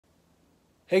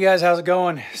Hey guys, how's it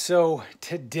going? So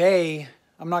today,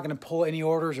 I'm not going to pull any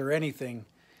orders or anything.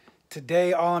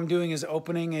 Today, all I'm doing is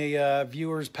opening a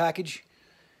viewer's package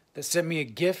that sent me a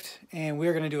gift, and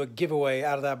we're going to do a giveaway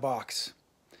out of that box.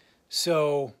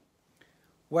 So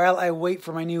while I wait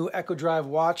for my new Echo Drive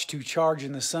watch to charge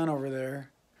in the sun over there,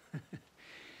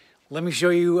 let me show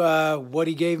you what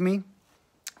he gave me,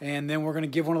 and then we're going to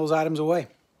give one of those items away.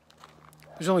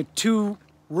 There's only 2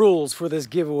 rules for this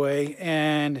giveaway,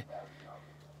 and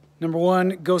number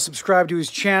 1, go subscribe to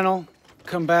his channel,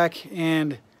 come back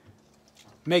and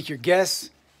make your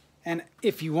guess. And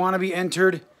if you want to be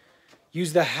entered,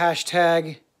 use the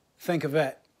hashtag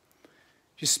thankavet.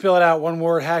 Just spell it out, one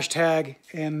word, hashtag,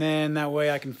 and then that way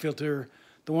I can filter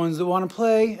the ones that want to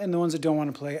play and the ones that don't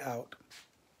want to play out.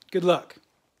 Good luck.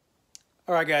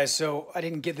 All right, guys, so I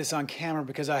didn't get this on camera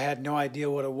because I had no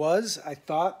idea what it was. I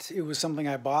thought it was something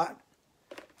I bought,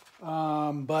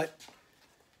 but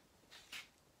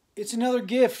it's another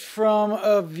gift from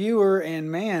a viewer, and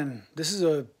man, this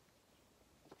is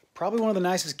probably one of the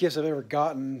nicest gifts I've ever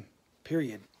gotten,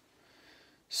 period.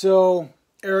 So,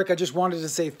 Eric, I just wanted to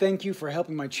say thank you for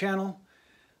helping my channel.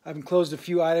 I've enclosed a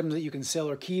few items that you can sell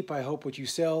or keep. I hope what you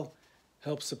sell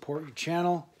helps support your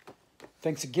channel.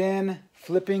 Thanks again.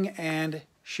 Flipping and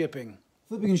Shipping.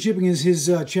 Flipping and Shipping is his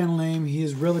channel name. He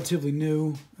is relatively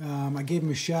new. I gave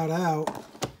him a shout out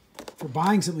for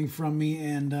buying something from me,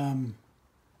 and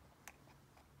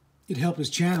it helped his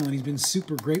channel, and he's been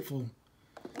super grateful.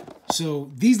 So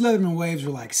these Leatherman Waves are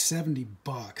like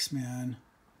 $70, man.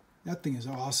 That thing is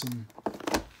awesome.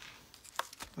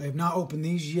 I have not opened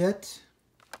these yet.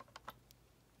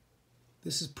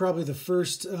 This is probably the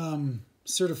first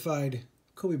certified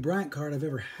Kobe Bryant card I've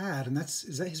ever had, and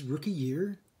is that his rookie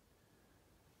year?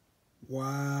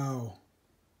 Wow.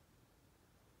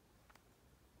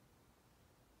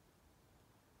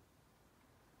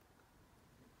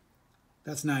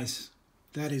 That's nice.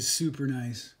 That is super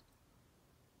nice.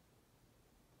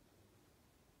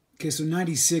 Okay, so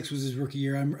 96 was his rookie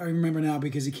year. I remember now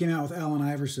because he came out with Allen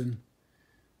Iverson.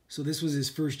 So this was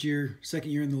his first year, second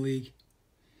year in the league.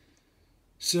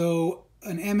 So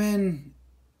an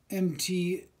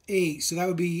MNMT8, so that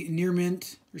would be near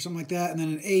mint or something like that. And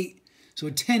then an 8, so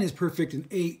a 10 is perfect, and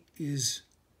 8 is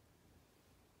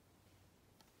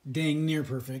dang near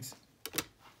perfect.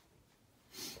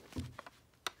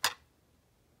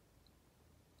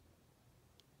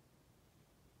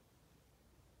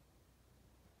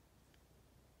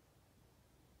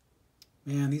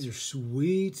 Man, these are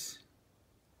sweet.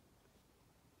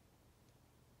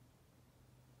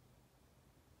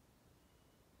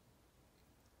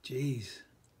 Jeez.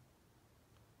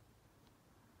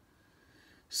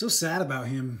 So sad about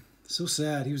him. So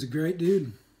sad. He was a great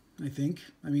dude, I think.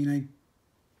 I mean,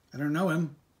 I don't know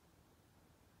him.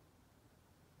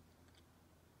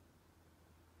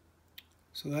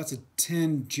 So that's a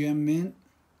 10 gem mint,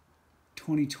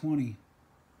 2020.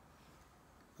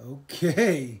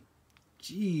 Okay.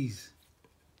 Jeez.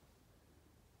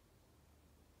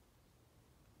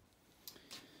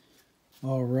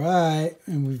 All right,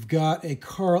 and we've got a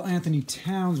Karl Anthony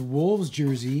Towns Wolves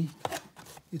jersey.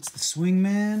 It's the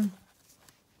Swingman.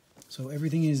 So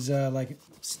everything is like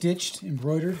stitched,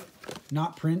 embroidered,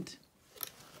 not print.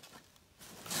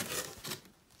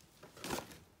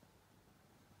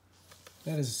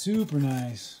 That is super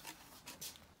nice.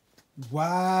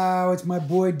 Wow, it's my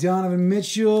boy Donovan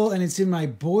Mitchell, and it's in my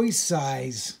boy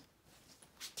size.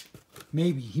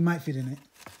 Maybe. He might fit in it.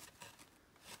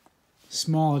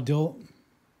 Small adult.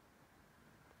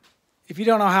 If you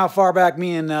don't know how far back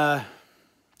me and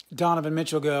Donovan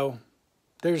Mitchell go,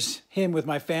 there's him with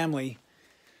my family.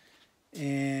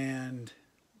 And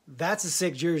that's a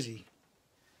sick jersey.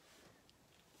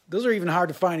 Those are even hard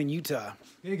to find in Utah.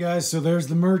 Hey guys, so there's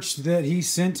the merch that he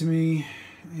sent to me.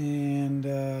 And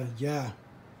yeah,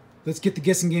 let's get the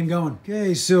guessing game going.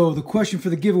 Okay, so the question for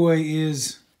the giveaway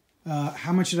is,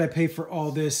 how much did I pay for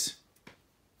all this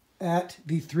at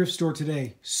the thrift store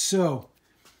today? So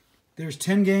there's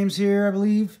 10 games here, I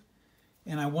believe,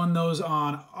 and I won those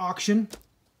on auction,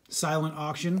 silent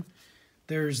auction.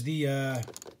 There's the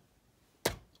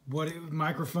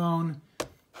microphone,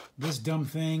 this dumb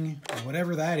thing,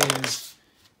 whatever that is,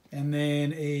 and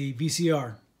then a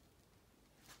VCR.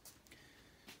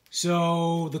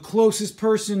 So the closest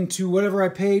person to whatever I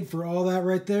paid for all that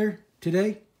right there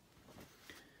today,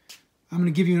 I'm going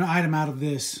to give you an item out of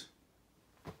this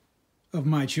of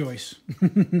my choice.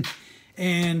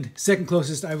 And second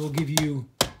closest, I will give you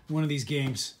one of these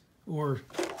games or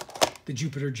the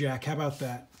Jupiter Jack. How about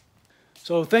that?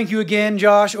 So thank you again,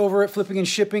 Josh, over at Flipping and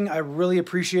Shipping. I really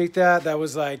appreciate that. That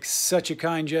was like such a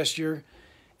kind gesture.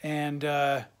 And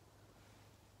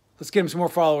Let's get him some more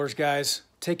followers, guys.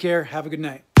 Take care. Have a good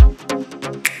night.